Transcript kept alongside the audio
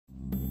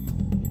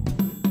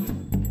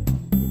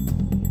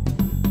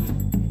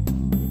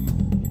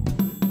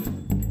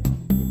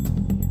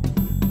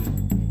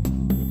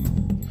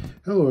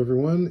Hello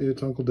everyone,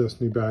 it's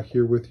UnkleBTdestiny back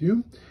here with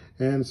you,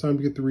 and it's time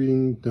to get the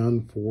reading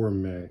done for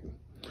May.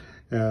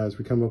 As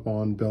we come up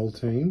on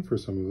Beltane for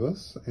some of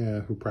us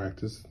who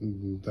practice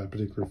that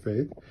particular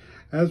faith,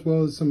 as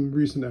well as some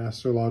recent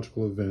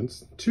astrological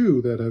events,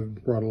 too, that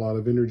have brought a lot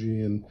of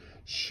energy and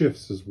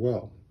shifts as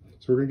well.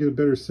 So we're going to get a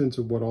better sense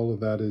of what all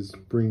of that is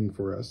bringing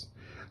for us.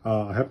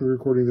 I happen to be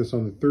recording this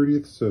on the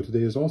 30th, so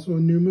today is also a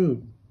new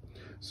moon.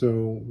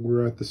 So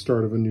we're at the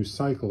start of a new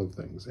cycle of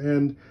things.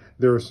 And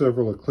there are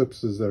several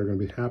eclipses that are going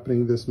to be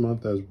happening this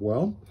month as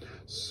well.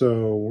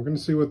 So we're going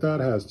to see what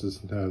that has to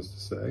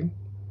say,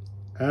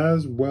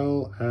 as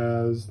well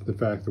as the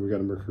fact that we got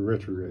a Mercury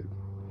retrograde.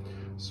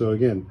 So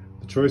again,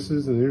 the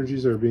choices and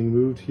energies that are being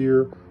moved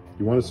here,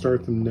 you want to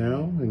start them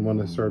now and want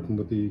to start them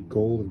with the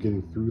goal of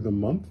getting through the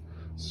month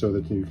so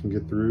that you can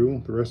get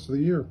through the rest of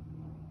the year.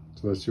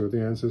 So let's see what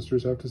the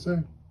ancestors have to say.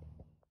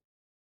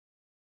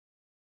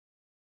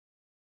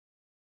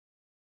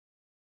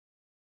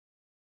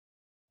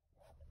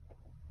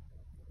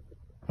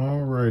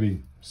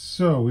 Alrighty,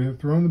 so we have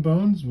thrown the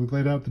bones, we've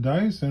laid out the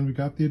dice, and we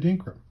got the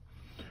adinkra.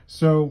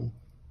 So,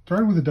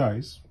 starting with the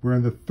dice, we're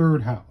in the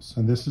third house,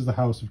 and this is the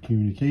house of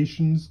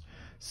communications,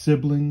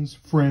 siblings,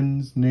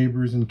 friends,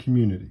 neighbors, and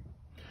community.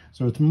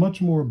 So it's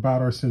much more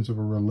about our sense of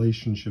our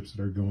relationships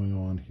that are going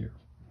on here,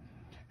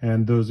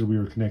 and those that we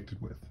are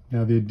connected with.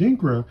 Now, the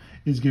adinkra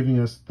is giving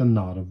us the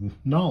knot of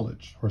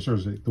knowledge, or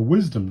sorry, the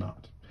wisdom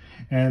knot.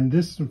 And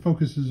this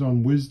focuses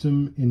on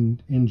wisdom,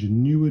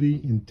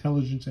 ingenuity,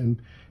 intelligence,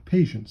 and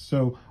patience.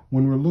 So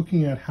when we're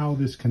looking at how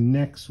this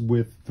connects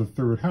with the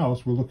third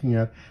house, we're looking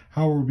at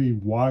how we're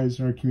being wise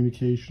in our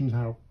communications,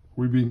 how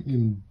we're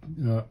being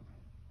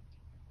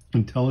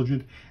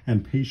intelligent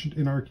and patient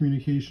in our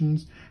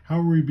communications, how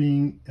are we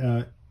being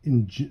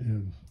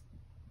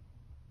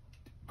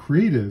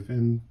creative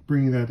and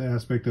bringing that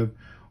aspect of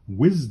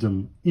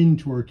wisdom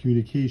into our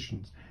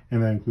communications.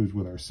 And that includes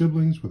with our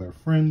siblings, with our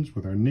friends,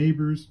 with our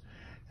neighbors,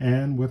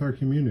 and with our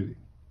community.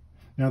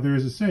 Now, there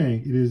is a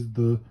saying, it is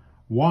the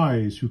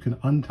wise who can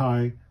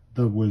untie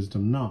the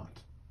wisdom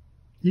knot.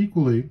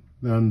 Equally,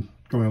 then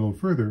going a little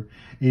further,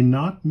 a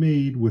knot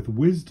made with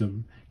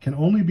wisdom can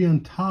only be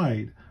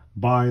untied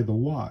by the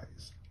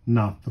wise,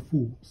 not the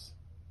fools.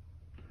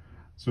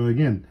 So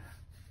again,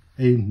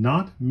 a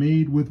knot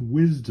made with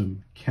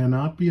wisdom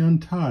cannot be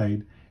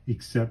untied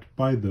except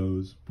by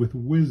those with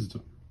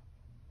wisdom,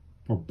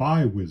 or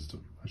by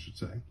wisdom, I should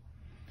say,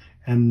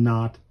 and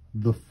not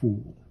the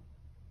fool.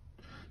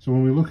 So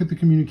when we look at the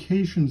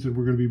communications that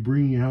we're going to be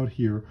bringing out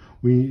here,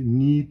 we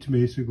need to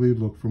basically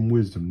look from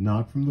wisdom,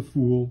 not from the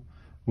fool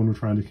when we're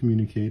trying to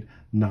communicate,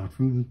 not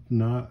from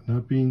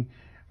not being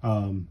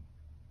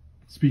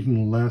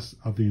speaking less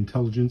of the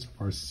intelligence of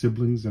our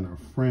siblings and our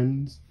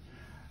friends,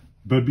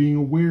 but being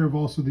aware of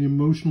also the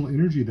emotional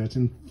energy that's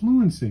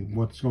influencing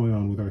what's going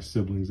on with our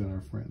siblings and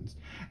our friends,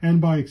 and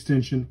by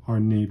extension, our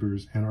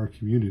neighbors and our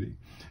community.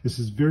 This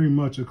is very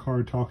much a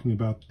card talking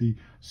about the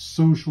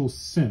social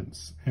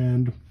sense,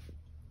 and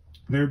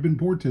there have been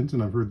portents,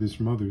 and I've heard this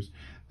from others,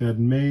 that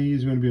May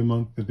is going to be a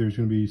month that there's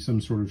going to be some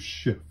sort of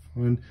shift.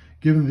 And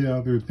given the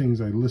other things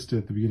I listed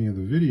at the beginning of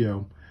the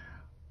video,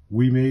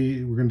 we're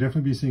going to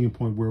definitely be seeing a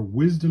point where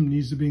wisdom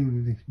needs to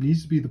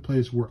be the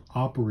place we're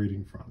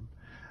operating from.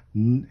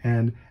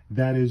 And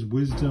that is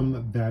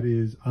wisdom that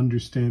is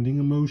understanding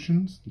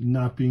emotions,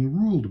 not being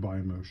ruled by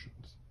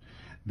emotions.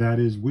 That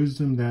is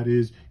wisdom that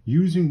is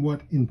using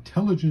what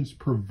intelligence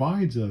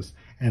provides us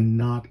and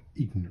not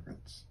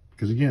ignorance.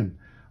 Because again,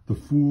 the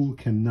fool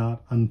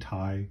cannot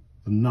untie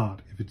the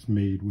knot if it's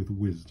made with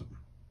wisdom.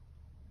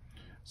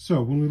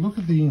 So when we look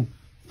at the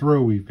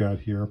throw we've got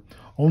here,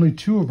 only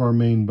two of our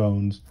main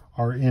bones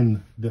are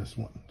in this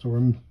one. So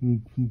we're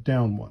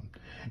down one.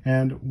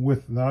 And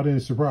without any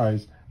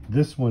surprise,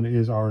 this one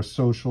is our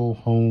social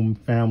home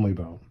family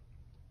bone.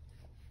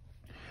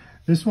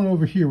 This one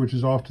over here, which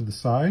is off to the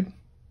side,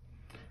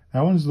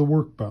 that one's the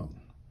work bone.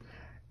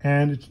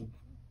 And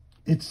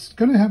it's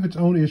going to have its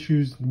own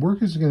issues.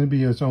 Work is going to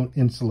be its own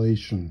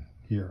insulation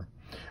here,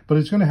 but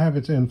it's going to have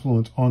its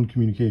influence on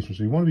communication.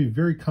 So you want to be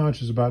very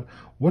conscious about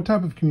what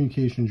type of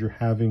communications you're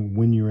having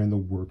when you're in the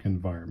work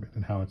environment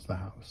and how it's the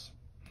house.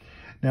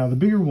 Now, the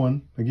bigger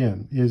one,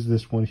 again, is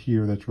this one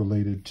here that's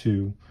related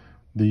to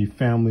the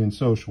family and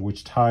social,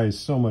 which ties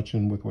so much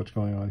in with what's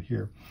going on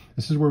here.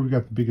 This is where we've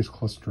got the biggest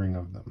clustering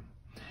of them.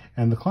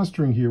 And the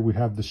clustering here, we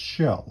have the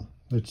shell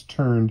that's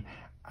turned,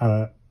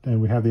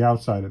 and we have the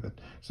outside of it.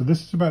 So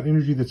this is about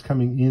energy that's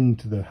coming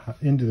into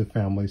the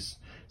family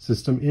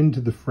system,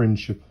 into the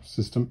friendship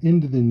system,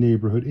 into the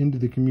neighborhood, into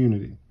the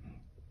community.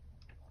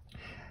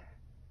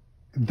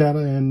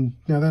 And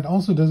now that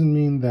also doesn't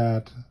mean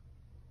that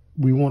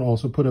we won't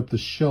also put up the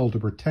shell to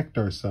protect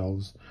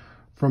ourselves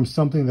from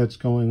something that's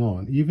going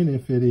on, even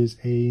if it is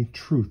a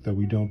truth that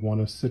we don't want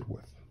to sit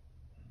with.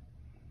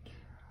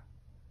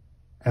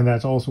 And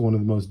that's also one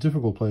of the most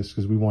difficult places,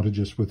 because we want to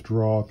just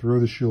withdraw, throw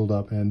the shield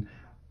up, and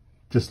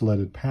just let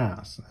it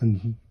pass.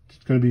 And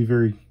it's going to be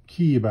very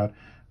key about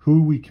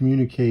who we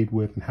communicate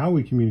with and how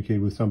we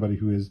communicate with somebody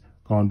who has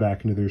gone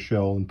back into their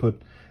shell and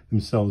put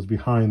themselves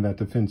behind that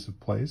defensive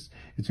place.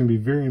 It's going to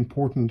be very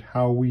important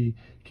how we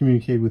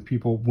communicate with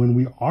people when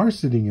we are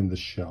sitting in the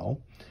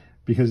shell,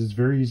 because it's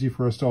very easy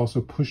for us to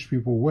also push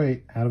people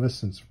away out of a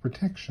sense of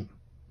protection.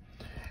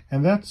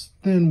 And that's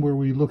then where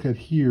we look at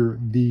here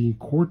the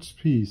quartz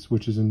piece,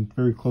 which is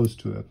very close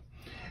to it.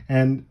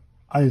 And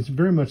it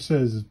very much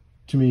says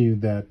to me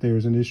that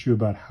there's an issue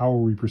about how are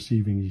we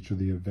perceiving each of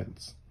the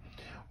events.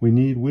 We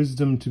need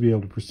wisdom to be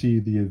able to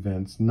perceive the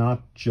events,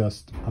 not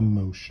just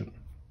emotion.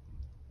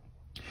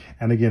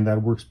 And again,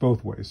 that works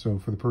both ways. So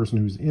for the person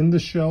who's in the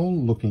shell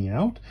looking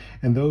out,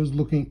 and those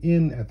looking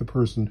in at the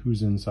person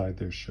who's inside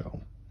their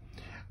shell.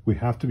 We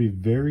have to be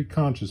very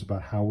conscious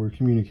about how we're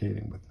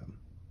communicating with them.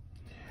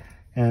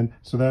 And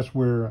so that's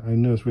where I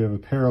notice we have a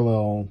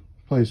parallel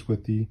place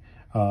with the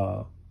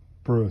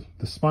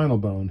spinal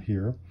bone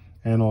here,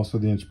 and also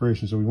the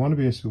inspiration. So we want to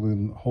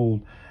basically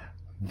hold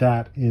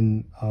that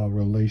in a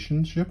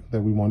relationship,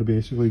 that we want to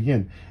basically,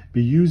 again,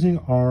 be using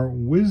our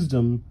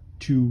wisdom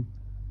to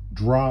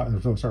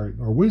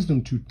our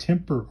wisdom to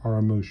temper our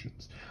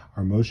emotions.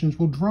 Our emotions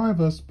will drive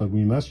us, but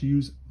we must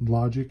use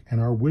logic and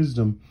our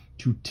wisdom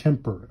to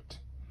temper it,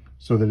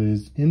 so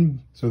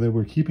that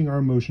we're keeping our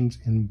emotions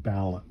in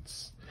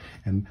balance.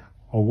 And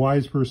a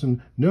wise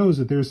person knows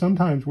that there's some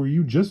times where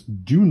you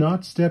just do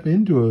not step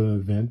into an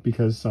event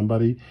because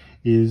somebody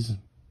is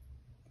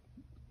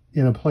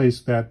in a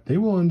place that they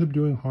will end up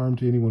doing harm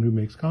to anyone who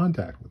makes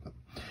contact with them.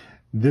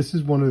 This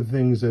is one of the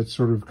things that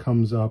sort of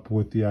comes up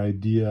with the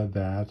idea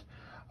that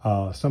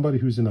somebody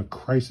who's in a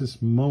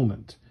crisis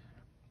moment,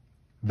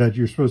 that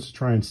you're supposed to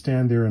try and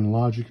stand there in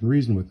logic and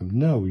reason with them.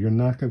 No, you're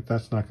not.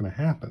 That's not going to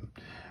happen.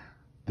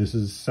 This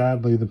is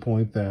sadly the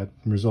point that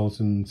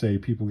results in, say,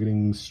 people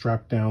getting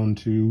strapped down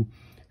to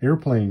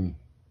airplane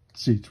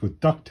seats with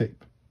duct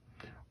tape.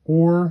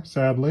 Or,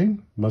 sadly,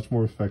 much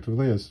more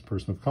effectively, as a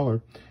person of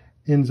color,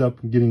 ends up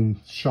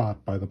getting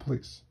shot by the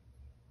police.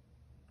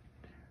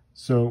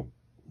 So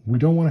we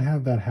don't want to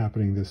have that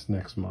happening this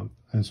next month.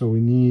 And so we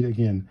need,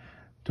 again,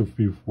 to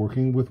be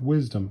working with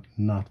wisdom,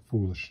 not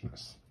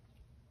foolishness.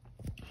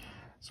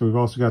 So we've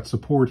also got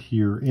support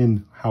here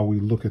in how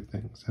we look at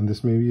things. And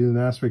this may be an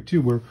aspect,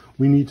 too, where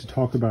we need to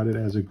talk about it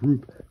as a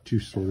group to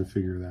sort of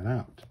figure that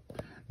out.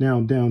 Now,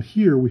 down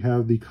here, we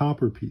have the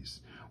copper piece,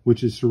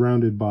 which is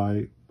surrounded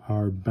by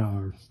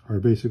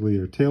basically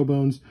our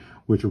tailbones,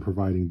 which are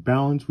providing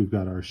balance. We've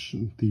got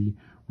the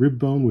rib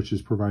bone, which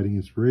is providing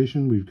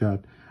inspiration. We've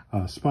got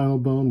spinal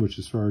bone, which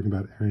is talking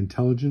about our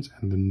intelligence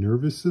and the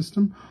nervous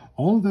system.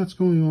 All of that's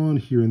going on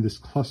here in this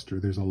cluster.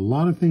 There's a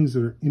lot of things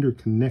that are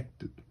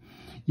interconnected.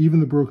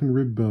 Even the broken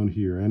rib bone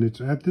here. And it's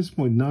at this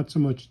point not so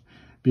much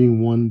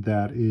being one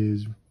that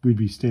we'd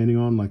be standing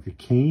on like a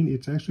cane.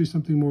 It's actually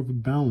something more of a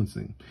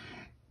balancing.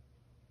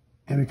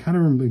 And it kind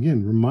of,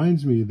 again,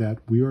 reminds me that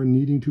we are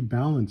needing to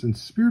balance, and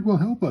Spirit will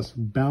help us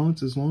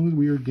balance as long as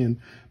we are,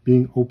 again,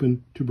 being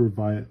open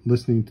to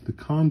listening to the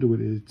conduit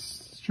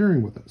it's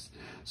sharing with us.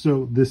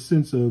 So this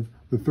sense of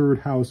the third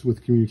house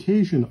with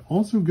communication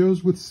also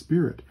goes with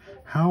Spirit.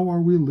 How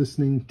are we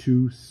listening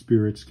to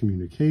Spirit's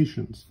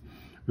communications?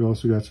 We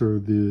also got sort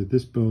of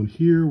this bone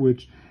here,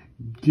 which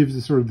gives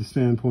us sort of the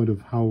standpoint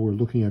of how we're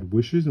looking at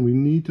wishes. And we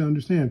need to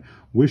understand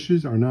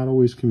wishes are not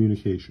always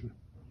communication.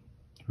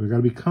 We've got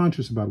to be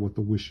conscious about what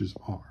the wishes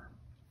are.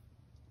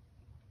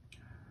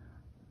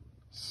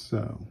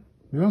 So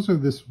we also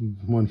have this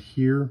one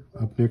here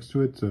up next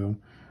to it. So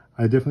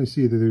I definitely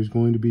see that there's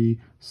going to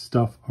be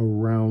stuff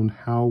around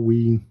how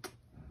we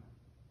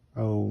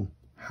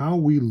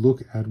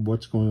look at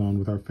what's going on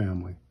with our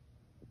family.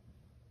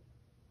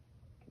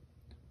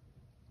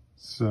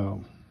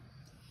 So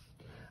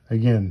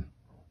again,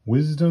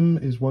 wisdom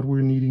is what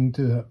we're needing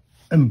to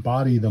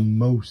embody the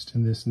most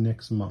in this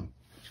next month.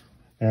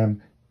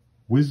 And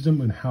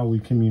wisdom and how we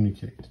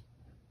communicate.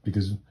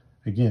 Because,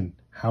 again,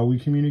 how we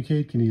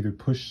communicate can either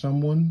push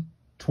someone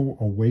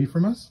away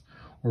from us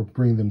or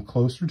bring them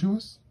closer to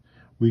us.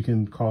 We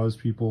can cause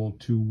people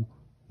to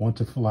want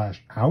to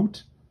flash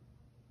out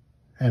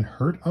and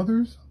hurt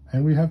others.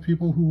 And we have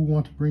people who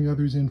want to bring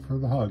others in for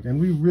the hug. And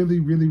we really,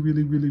 really,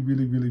 really, really,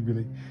 really, really,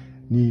 really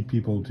need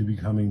people to be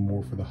coming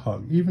more for the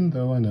hug, even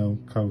though I know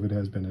COVID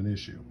has been an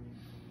issue.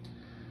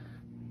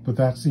 But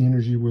that's the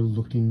energy we're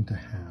looking to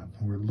have.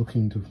 We're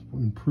looking to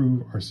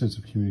improve our sense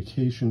of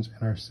communications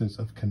and our sense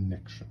of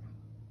connection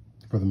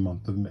for the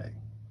month of May.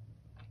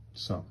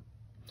 So,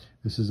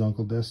 this is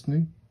Uncle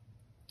Destiny.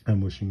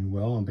 I'm wishing you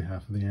well on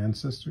behalf of the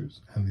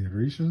ancestors and the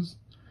Orishas.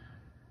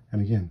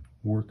 And again,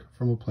 work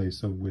from a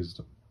place of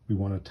wisdom. We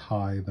want to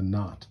tie the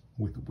knot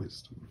with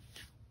wisdom.